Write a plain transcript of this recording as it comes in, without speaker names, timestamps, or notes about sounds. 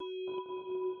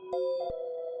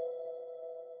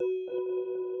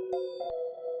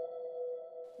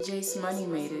Jace Money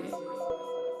made it.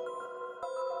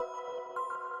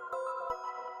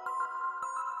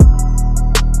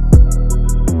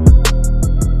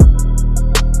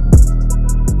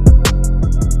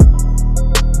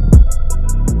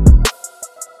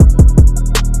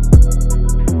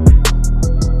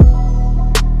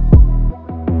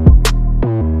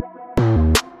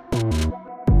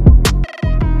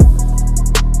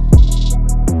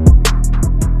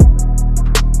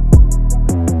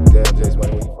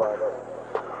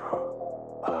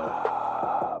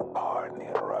 Pardon the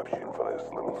interruption for this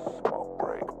little smoke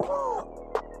break.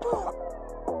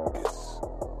 It's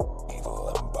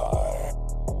Evil Empire.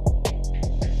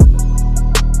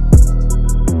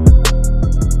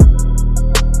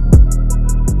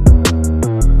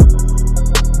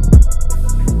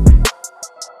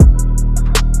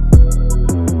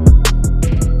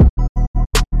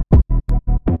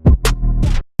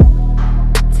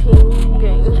 Team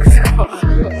Gang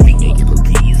Squad.